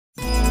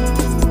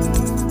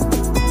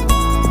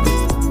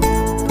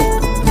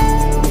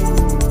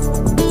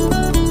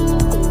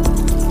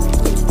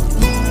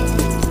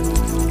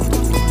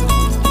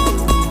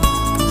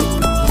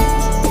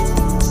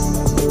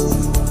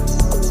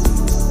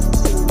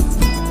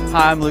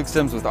Hi, I'm Luke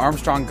Sims with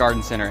Armstrong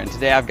Garden Center, and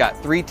today I've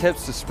got 3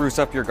 tips to spruce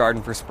up your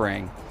garden for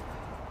spring.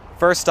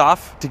 First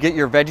off, to get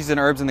your veggies and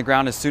herbs in the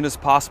ground as soon as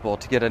possible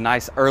to get a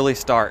nice early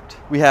start.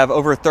 We have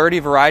over 30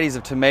 varieties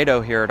of tomato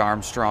here at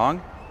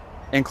Armstrong,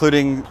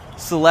 including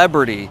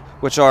Celebrity,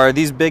 which are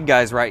these big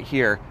guys right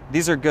here.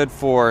 These are good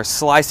for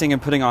slicing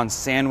and putting on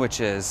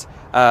sandwiches.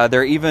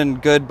 They're even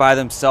good by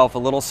themselves, a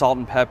little salt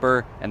and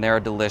pepper, and they're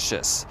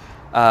delicious.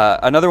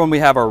 Another one we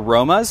have are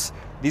Romas.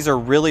 These are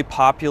really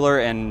popular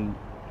in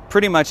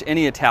pretty much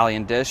any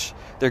Italian dish.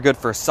 They're good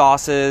for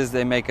sauces.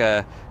 They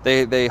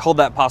hold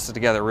that pasta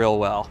together real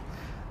well.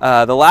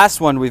 The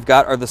last one we've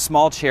got are the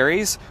small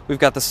cherries. We've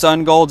got the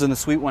Sun Golds and the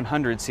Sweet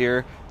 100s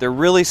here. They're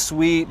really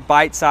sweet,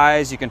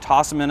 bite-sized. You can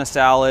toss them in a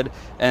salad,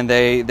 and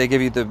they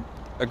give you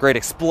a great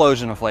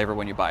explosion of flavor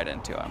when you bite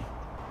into them.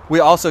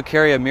 We also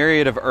carry a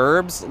myriad of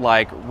herbs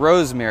like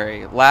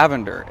rosemary,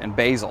 lavender, and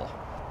basil.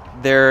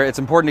 It's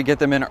important to get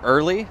them in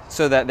early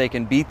so that they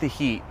can beat the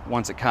heat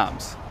once it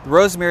comes. The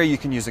rosemary you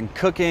can use in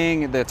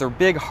cooking. That's a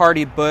big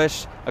hardy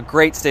bush, a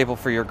great staple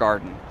for your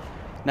garden.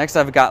 Next,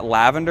 I've got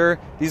lavender.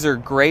 These are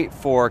great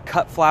for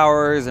cut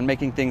flowers and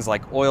making things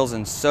like oils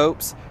and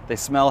soaps. They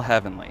smell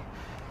heavenly.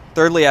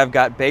 Thirdly, I've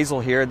got basil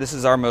here. This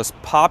is our most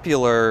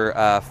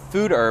popular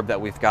food herb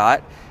that we've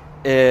got.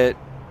 It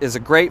is a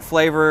great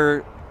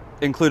flavor,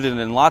 included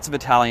in lots of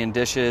Italian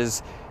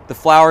dishes. The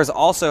flowers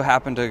also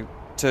happen to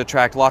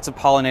attract lots of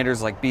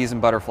pollinators like bees and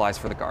butterflies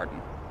for the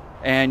garden.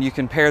 And you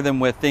can pair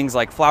them with things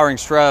like flowering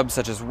shrubs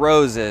such as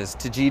roses,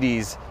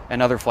 tagetes,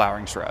 and other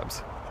flowering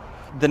shrubs.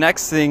 The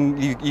next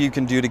thing you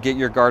can do to get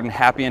your garden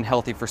happy and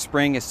healthy for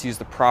spring is to use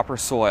the proper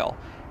soil.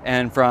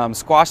 And from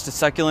squash to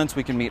succulents,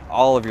 we can meet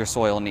all of your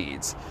soil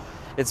needs.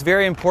 It's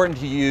very important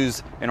to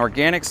use an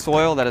organic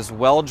soil that is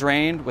well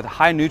drained with a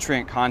high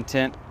nutrient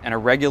content and a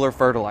regular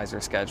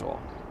fertilizer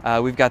schedule.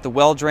 We've got the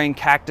well-drained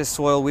cactus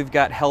soil, we've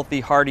got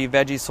healthy, hardy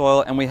veggie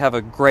soil, and we have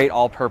a great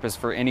all-purpose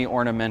for any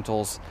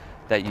ornamentals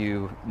that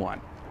you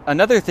want.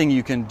 Another thing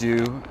you can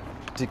do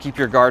to keep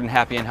your garden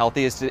happy and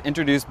healthy is to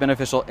introduce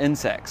beneficial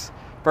insects.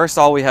 First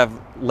of all, we have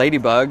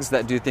ladybugs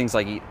that do things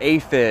like eat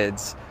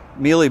aphids,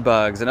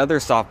 mealybugs, and other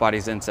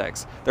soft-bodied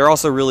insects. They're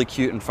also really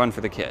cute and fun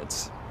for the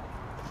kids.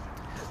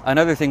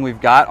 Another thing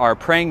we've got are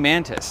praying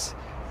mantis.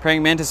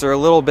 Praying mantis are a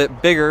little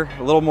bit bigger,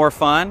 a little more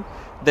fun.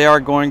 They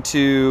are going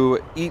to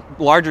eat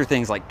larger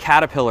things like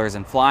caterpillars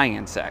and flying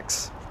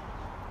insects.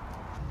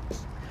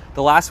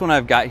 The last one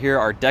I've got here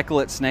are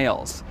decollate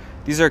snails.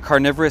 These are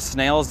carnivorous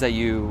snails that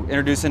you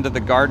introduce into the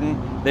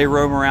garden. They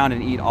roam around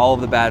and eat all of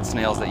the bad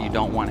snails that you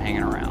don't want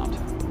hanging around.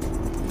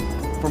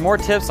 For more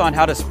tips on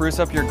how to spruce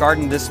up your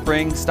garden this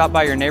spring, stop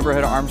by your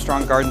neighborhood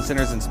Armstrong Garden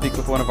Centers and speak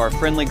with one of our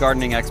friendly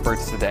gardening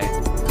experts today.